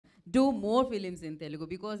do more films in Telugu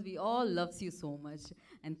because we all loves you so much.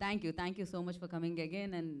 And thank you so much for coming again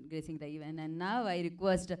and gracing the event. And now I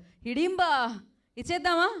request Hidimba,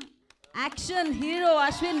 ichedama action hero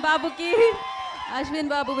Ashwin Babu ki. Ashwin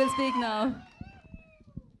Babu will speak now.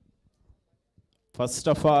 First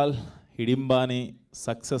of all హిడింబాని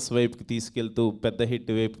success వైపుకి తీసుకెళ్తూ పెద్ద hit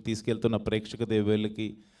వైపుకి తీసుకెళ్తున్న ప్రేక్షక దేవుళ్ళకి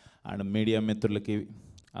and media మిత్రులకి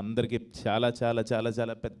అందరికీ చాలా చాలా చాలా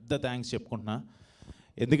చాలా పెద్ద థ్యాంక్స్ చెప్పుకుంటున్నా.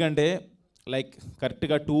 ఎందుకంటే లైక్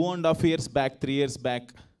కరెక్ట్గా 2.5 years back 3 years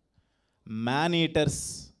back man eaters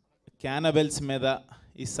క్యానబెల్స్ మీద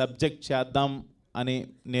ఈ సబ్జెక్ట్ చేద్దాం అని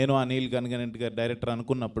నేను అనిల్ గన్గనెట్ గారు డైరెక్టర్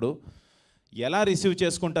అనుకున్నప్పుడు ఎలా రిసీవ్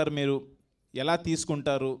చేసుకుంటారు, మీరు ఎలా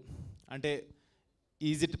తీసుకుంటారు అంటే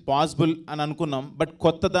ఈజ్ ఇట్ పాసిబుల్ అని అనుకున్నాం. బట్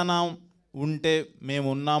కొత్తదనం ఉంటే మేము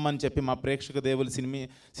ఉన్నామని చెప్పి మా ప్రేక్షక దేవులు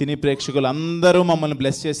సినీ ప్రేక్షకులు అందరూ మమ్మల్ని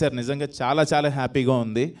బ్లెస్ చేశారు. నిజంగా చాలా చాలా హ్యాపీగా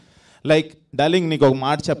ఉంది. లైక్ డార్లింగ్ నీకు ఒక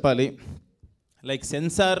మాట చెప్పాలి. లైక్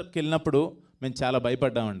సెన్సార్కి వెళ్ళినప్పుడు మేము చాలా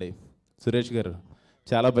భయపడ్డామండి. సురేష్ గారు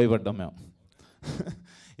చాలా భయపడ్డాం మేము.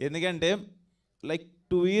 ఎందుకంటే లైక్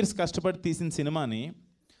 2 years కష్టపడి తీసిన సినిమాని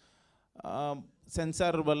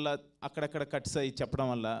సెన్సార్ వల్ల అక్కడక్కడ కట్స్ అయ్యి చెప్పడం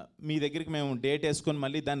వల్ల మీ దగ్గరికి మేము డేట్ వేసుకొని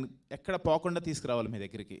మళ్ళీ దాన్ని ఎక్కడ పోకుండా తీసుకురావాలి మీ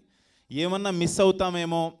దగ్గరికి. ఏమన్నా మిస్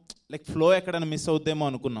అవుతామేమో, లైక్ ఫ్లో ఎక్కడైనా మిస్ అవుద్దేమో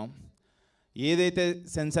అనుకున్నాం. ఏదైతే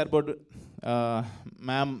సెన్సార్ బోర్డు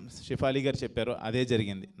మ్యామ్ షిఫాలి గారు చెప్పారో అదే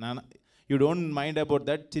జరిగింది. You don't mind about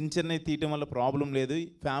that. చిన్న తీయటం వల్ల ప్రాబ్లం లేదు,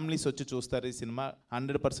 ఫ్యామిలీస్ వచ్చి చూస్తారు, ఈ సినిమా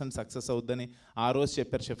 100% సక్సెస్ అవుద్దని ఆ రోజు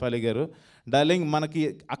చెప్పారు షిఫాలి గారు. డార్లింగ్ మనకి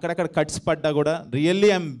అక్కడక్కడ కట్స్ పడ్డా కూడా really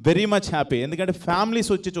I'm very much happy. ఎందుకంటే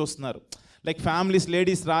ఫ్యామిలీస్ వచ్చి చూస్తున్నారు. లైక్ ఫ్యామిలీస్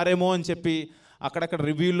లేడీస్ రారేమో అని చెప్పి అక్కడక్కడ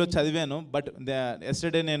రివ్యూల్లో చదివాను. బట్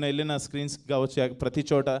ఎస్టర్డే నేను వెళ్ళిన స్క్రీన్స్ కావచ్చు ప్రతి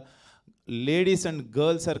చోట ladies and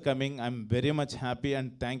girls are coming. I'm very much happy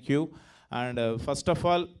and thank you. And first of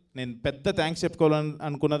all నేను పెద్ద థ్యాంక్స్ చెప్పుకోవాలని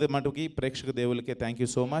అనుకున్నది మటుకి ప్రేక్షక దేవులకే thank you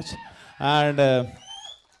so much. And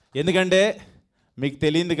ఎందుకంటే మీకు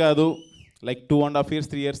తెలియంది కాదు, లైక్ 2.5 years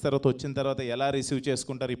 3 years తర్వాత వచ్చిన తర్వాత ఎలా రిసీవ్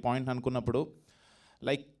చేసుకుంటారు ఈ పాయింట్ అనుకున్నప్పుడు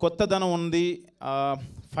లైక్ కొత్తదనం ఉంది.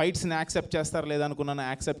 ఫైట్స్ని యాక్సెప్ట్ చేస్తారు లేదనుకున్నాను,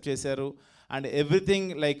 యాక్సెప్ట్ చేశారు. అండ్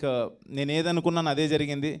ఎవ్రీథింగ్ లైక్ నేను ఏదనుకున్నాను అదే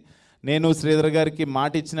జరిగింది. నేను శ్రీధర్ గారికి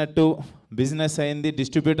మాట ఇచ్చినట్టు బిజినెస్ అయింది.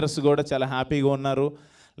 డిస్ట్రిబ్యూటర్స్ కూడా చాలా హ్యాపీగా ఉన్నారు.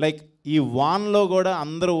 లైక్ ఈ వాన్లో కూడా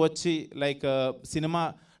అందరూ వచ్చి లైక్ సినిమా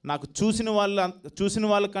నాకు చూసిన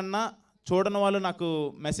వాళ్ళకన్నా చూడని వాళ్ళు నాకు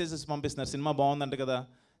మెసేజెస్ పంపిస్తున్నారు. సినిమా బాగుందంట కదా,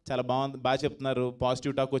 చాలా బాగా చెప్తున్నారు,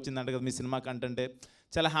 పాజిటివ్ టాక్ వచ్చిందంట కదా మీ సినిమా కంటెంటే,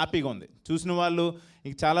 చాలా హ్యాపీగా ఉంది. చూసిన వాళ్ళు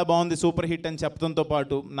ఇంక చాలా బాగుంది సూపర్ హిట్ అని చెప్పడంతో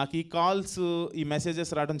పాటు నాకు ఈ కాల్స్ ఈ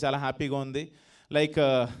మెసేజెస్ రావడం చాలా హ్యాపీగా ఉంది. Like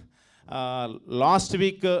last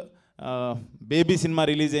week baby cinema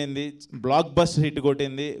release అయింది, బ్లాక్ బస్టర్ హిట్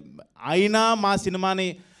కొట్టింది. అయినా మా సినిమాని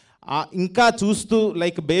ఇంకా చూస్తూ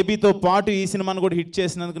లైక్ బేబీతో పాటు ఈ సినిమాని కూడా హిట్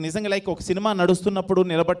చేసినందుకు నిజంగా లైక్ ఒక సినిమా నడుస్తున్నప్పుడు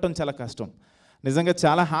నిలబడటం చాలా కష్టం. నిజంగా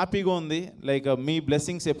చాలా హ్యాపీగా ఉంది. లైక్ మీ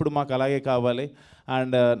బ్లెస్సింగ్స్ ఎప్పుడు మాకు అలాగే కావాలి.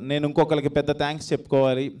 అండ్ నేను ఇంకొకరికి పెద్ద థ్యాంక్స్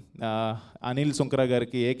చెప్పుకోవాలి. అనిల్ సుంకర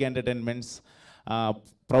గారికి, ఏకే ఎంటర్టైన్మెంట్స్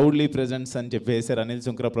ప్రౌడ్లీ ప్రెజెంట్స్ అని చెప్పి వేశారు. అనిల్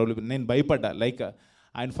సుంకర ప్రౌడ్లీ. నేను భయపడ్డా, లైక్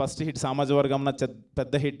ఆయన ఫస్ట్ హిట్ సమాజ వర్గంన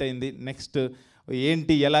పెద్ద హిట్ అయింది. నెక్స్ట్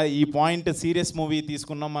ఏంటి ఎలా ఈ పాయింట్ సీరియస్ మూవీ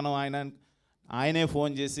తీసుకున్నాం మనం, ఆయనే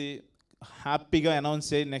ఫోన్ చేసి హ్యాపీగా అనౌన్స్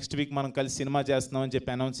చేయి నెక్స్ట్ వీక్ మనం కలిసి సినిమా చేస్తున్నామని చెప్పి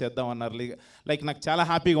అనౌన్స్ చేద్దామన్నారు. లైక్ నాకు చాలా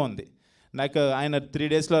హ్యాపీగా ఉంది. నాకు ఆయన 3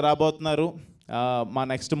 daysలో రాబోతున్నారు, మా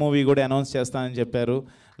నెక్స్ట్ మూవీ కూడా అనౌన్స్ చేస్తానని చెప్పారు.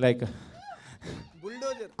 Like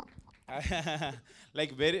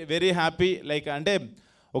like very very happy. Like అంటే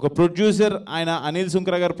ఒక ప్రొడ్యూసర్ ఆయన అనిల్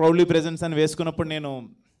సుంకర గారు ప్రౌడ్లీ ప్రెజెంట్స్ అని వేసుకున్నప్పుడు నేను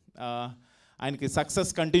ఆయనకి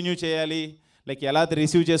సక్సెస్ కంటిన్యూ చేయాలి, లైక్ ఎలా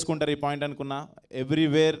రిసీవ్ చేసుకుంటారు ఈ పాయింట్ అనుకున్నా.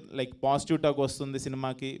 ఎవ్రీవేర్ లైక్ పాజిటివ్ టాక్ వస్తుంది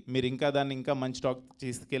సినిమాకి. మీరు ఇంకా దాన్ని ఇంకా మంచి టాక్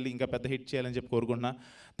తీసుకెళ్ళి ఇంకా పెద్ద హిట్ చేయాలని చెప్పి కోరుకుంటున్నా.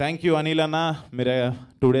 థ్యాంక్ యూ అనిల్ అన్న, మీరు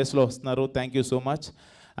 2 daysలో వస్తున్నారు, thank you so much.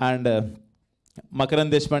 And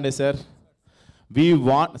Makarand Deshpande sir, we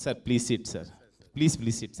want sir please SIT sir,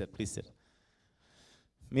 please SIT sir, please sir.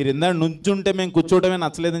 మీరు ఇందాక నుంచుంటే మేము కూర్చోవడమే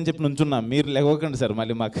నచ్చలేదని చెప్పి నుంచున్నాం, మీరు లేవకండి సార్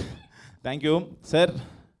మళ్ళీ మాకు. Thank you sir.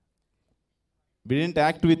 We didn't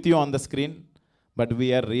act with you on the screen, but we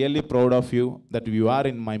are really proud of you that you are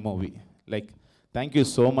in my movie. Like, thank you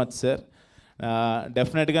so much, sir.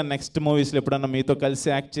 Definitely next movies lo eppudanna meeto kalisi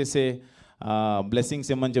act chese blessings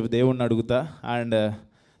immani cheppi devunni aduguta. And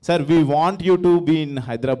sir, we want you to be in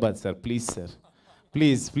Hyderabad, sir. Please, sir.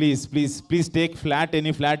 Please take flat,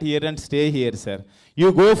 any flat here and stay here, sir. You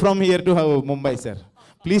go from here to Mumbai, sir.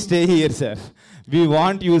 Please stay here, sir. We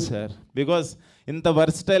want you, sir, because ఇంత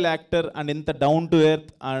versatile actor and ఇంత down to earth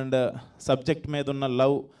and subject మీద ఉన్న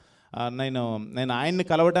love. నేను ఆయన్ని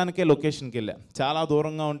కలవడానికే లొకేషన్కి వెళ్ళా. చాలా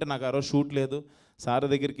దూరంగా ఉంటే నాకు ఆ రోజు షూట్ లేదు, సార్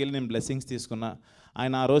దగ్గరికి వెళ్ళి నేను బ్లెస్సింగ్స్ తీసుకున్నా.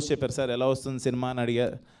 ఆయన ఆ రోజు చెప్పారు, సార్ ఎలా వస్తుంది సినిమా అని అడిగా.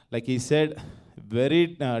 లైక్ ఈ said very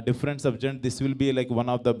different subject, this will be like one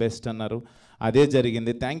of the best అన్నారు. అదే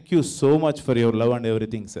జరిగింది. Thank you so much for your love and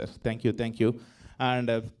everything sir. Thank you.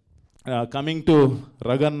 And coming to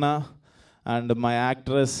Raganna and my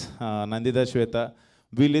actress Nanditha శ్వేత,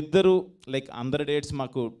 వీళ్ళిద్దరూ like అందరి dates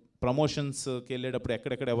మాకు ప్రమోషన్స్కి వెళ్ళేటప్పుడు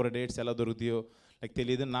ఎక్కడెక్కడ ఎవరి dates ఎలా దొరుకుతాయో లైక్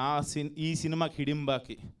తెలియదు. ఈ సినిమాకి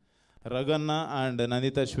హిడింబాకి Raganna and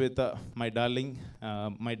Nanditha Shweta my darling,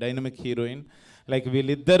 my dynamic heroine, like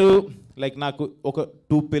వీళ్ళిద్దరూ లైక్ నాకు ఒక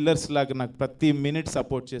 2 పిల్లర్స్ లాగా నాకు ప్రతి మినిట్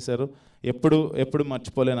సపోర్ట్ చేశారు. ఎప్పుడు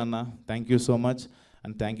మర్చిపోలేనన్న. Thank you so much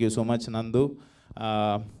and thank you so much నందు.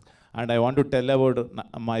 And I want to tell about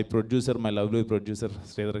my producer, my lovely producer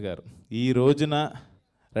Sridhar గారు. ఈ రోజున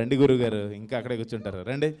రండి గురువు గారు, ఇంకా అక్కడే కూర్చుంటారు,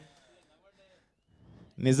 రండి.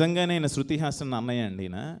 నిజంగా నేను శృతి హాసన్ అన్నయ్య అండి.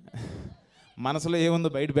 ఈయన మనసులో ఏముందో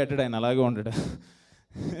బయట పెట్టాడు, ఆయన అలాగే ఉంటాడు.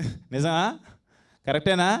 నిజమా?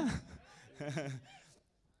 కరెక్టేనా?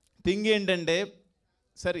 థింగ్ ఏంటంటే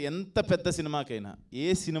సార్, ఎంత పెద్ద సినిమాకైనా, ఏ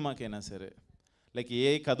సినిమాకైనా సరే, లైక్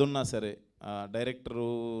ఏ కథ ఉన్నా సరే, డైరెక్టరు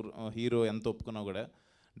హీరో ఎంత ఒప్పుకున్నా కూడా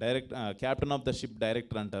captain of the ship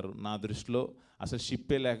director అంటారు. నా దృష్టిలో అసలు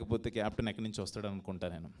షిప్పే లేకపోతే క్యాప్టెన్ ఎక్కడి నుంచి వస్తాడు అనుకుంటా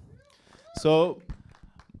నేను. సో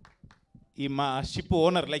ఈ మా షిప్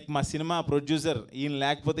ఓనర్ లైక్ మా సినిమా ప్రొడ్యూసర్, ఈయన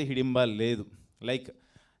లేకపోతే హిడింబా లేదు. Like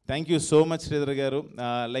thank you so much Sridhar గారు.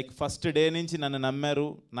 లైక్ ఫస్ట్ డే నుంచి నన్ను నమ్మారు,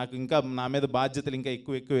 నాకు ఇంకా నా మీద బాధ్యతలు ఇంకా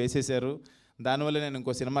ఎక్కువ వేసేసారు. దానివల్ల నేను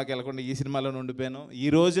ఇంకో సినిమాకి వెళ్ళకుండా ఈ సినిమాలో ఉండిపోయాను. ఈ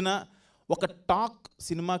రోజున ఒక టాక్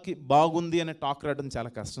సినిమాకి బాగుంది అనే టాక్ రావడం చాలా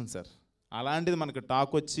కష్టం సార్. అలాంటిది మనకు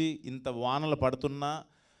టాక్ వచ్చి ఇంత వానలు పడుతున్నా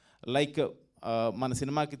లైక్ మన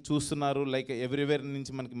సినిమాకి చూస్తున్నారు, లైక్ ఎవ్రీవేర్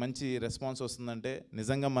నుంచి మనకి మంచి రెస్పాన్స్ వస్తుందంటే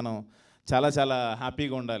నిజంగా మనం చాలా చాలా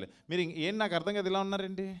హ్యాపీగా ఉండాలి. మీరు ఏం నాకు అర్థం కాదు, ఇలా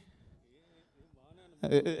ఉన్నారేంటి?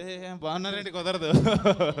 బాగున్నారండి, కుదరదు.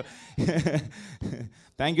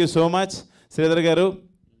 Thank you so much Sridhar గారు,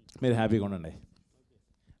 మీరు హ్యాపీగా ఉండండి.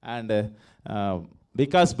 అండ్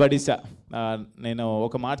వికాస్ బడిసా, నేను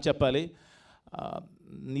ఒక మాట చెప్పాలి.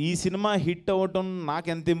 ఈ సినిమా హిట్ అవ్వటం నాకు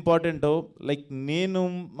ఎంత ఇంపార్టెంటో, లైక్ నేను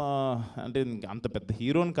అంటే అంత పెద్ద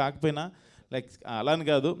హీరోని కాకపోయినా లైక్ అలా అని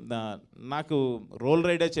కాదు, నాకు రోల్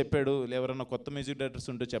రైడర్ చెప్పాడు, ఎవరైనా కొత్త మ్యూజిక్ డైరెక్టర్స్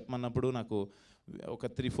ఉంటే చెప్పమన్నప్పుడు నాకు ఒక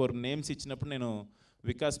 3-4 నేమ్స్ ఇచ్చినప్పుడు నేను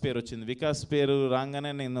వికాస్ పేరు వచ్చింది. వికాస్ పేరు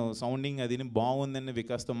రాగానే నేను సౌండింగ్ అది బాగుందని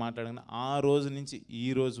వికాస్తో మాట్లాడాను. ఆ రోజు నుంచి ఈ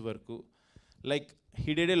రోజు వరకు like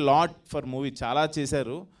he did a lot for movie, చాలా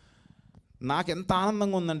చేశారు. నాకు ఎంత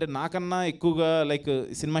ఆనందంగా ఉందంటే, నాకన్నా ఎక్కువగా లైక్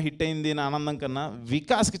సినిమా హిట్ అయింది అని ఆనందం కన్నా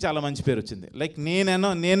వికాస్కి చాలా మంచి పేరు వచ్చింది. లైక్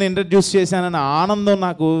నేను ఇంట్రడ్యూస్ చేశానన్న ఆనందం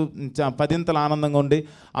నాకు 10 ఆనందంగా ఉండి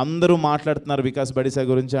అందరూ మాట్లాడుతున్నారు వికాస్ బడిసా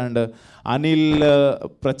గురించి. అండ్ అనిల్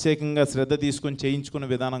ప్రత్యేకంగా శ్రద్ధ తీసుకొని చేయించుకున్న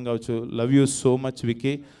విధానం కావచ్చు. Love you so much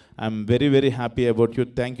wiki, I'm very happy about you.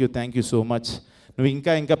 Thank you so much. నువ్వు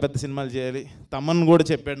ఇంకా పెద్ద సినిమాలు చేయాలి. తమన్ కూడా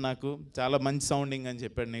చెప్పాడు నాకు, చాలా మంచి సౌండింగ్ అని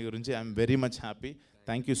చెప్పాడు నీ గురించి. I'm very much happy.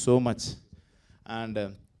 Thank you so much. And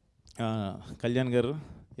Kalyan గారు,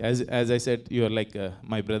 as I said you are like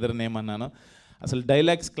my brother name అన్నాను. అసలు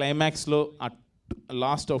డైలాగ్స్ క్లైమాక్స్లో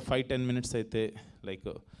లాస్ట్ 5-10 మినిట్స్ అయితే లైక్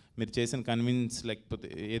మీరు చేసిన కన్విన్స్ లేకపోతే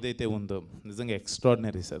ఏదైతే ఉందో నిజంగా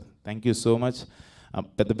extraordinary sir. Thank you so much.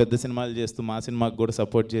 పెద్ద సినిమాలు చేస్తూ మా సినిమాకి కూడా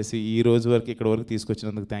సపోర్ట్ చేసి ఈ రోజు వరకు ఇక్కడ వరకు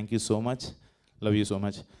తీసుకొచ్చినందుకు thank you so much. Love you so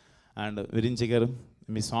much. And Virinchi గారు,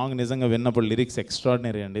 మీ సాంగ్ నిజంగా విన్నప్పుడు లిరిక్స్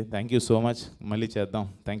ఎక్స్ట్రాడినరీ అండి. Thank you so much. మళ్ళీ చేద్దాం.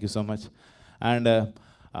 Thank you so much. And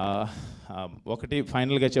ఒకటి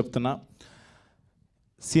ఫైనల్గా చెప్తున్నా,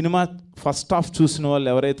 సినిమా ఫస్ట్ హాఫ్ చూసిన వాళ్ళు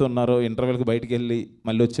ఎవరైతే ఉన్నారో ఇంటర్వెల్కి బయటికి వెళ్ళి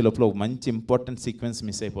మళ్ళీ వచ్చే లోపల ఒక మంచి ఇంపార్టెంట్ సీక్వెన్స్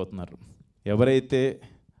మిస్ అయిపోతున్నారు. ఎవరైతే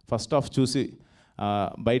ఫస్ట్ హాఫ్ చూసి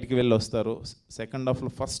బయటికి వెళ్ళి వస్తారో సెకండ్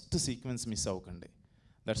హాఫ్లో ఫస్ట్ సీక్వెన్స్ మిస్ అవ్వకండి.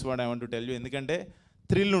 That's what I want to tell you. ఎందుకంటే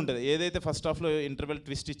థ్రిల్ ఉంటుంది. ఏదైతే ఫస్ట్ హాఫ్లో ఇంటర్వెల్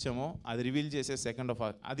ట్విస్ట్ ఇచ్చామో అది రివీల్ చేసే సెకండ్ హాఫ్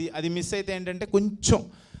అది మిస్ అయితే ఏంటంటే కొంచెం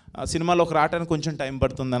సినిమాలోకి రావడానికి కొంచెం టైం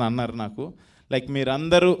పడుతుందని అన్నారు నాకు. లైక్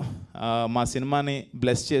మీరందరూ మా సినిమాని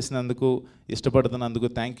బ్లెస్ చేసినందుకు, ఇష్టపడుతున్నందుకు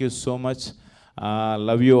thank you so much.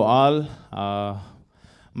 Love you all.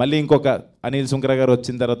 మళ్ళీ ఇంకొక అనిల్ సుంకర గారు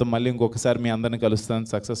వచ్చిన తర్వాత మళ్ళీ ఇంకొకసారి మీ అందరిని కలుస్తాను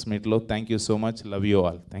సక్సెస్ మీట్లో. Thank you so much. Love you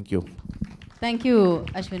all. Thank you. Thank you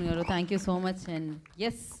Ashwin గారు, thank you so much. And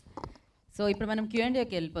yes, so ఇప్పుడు మనం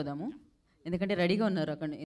Q&Aకి వెళ్ళిపోదాము, ఎందుకంటే రెడీగా ఉన్నారు అక్కడ.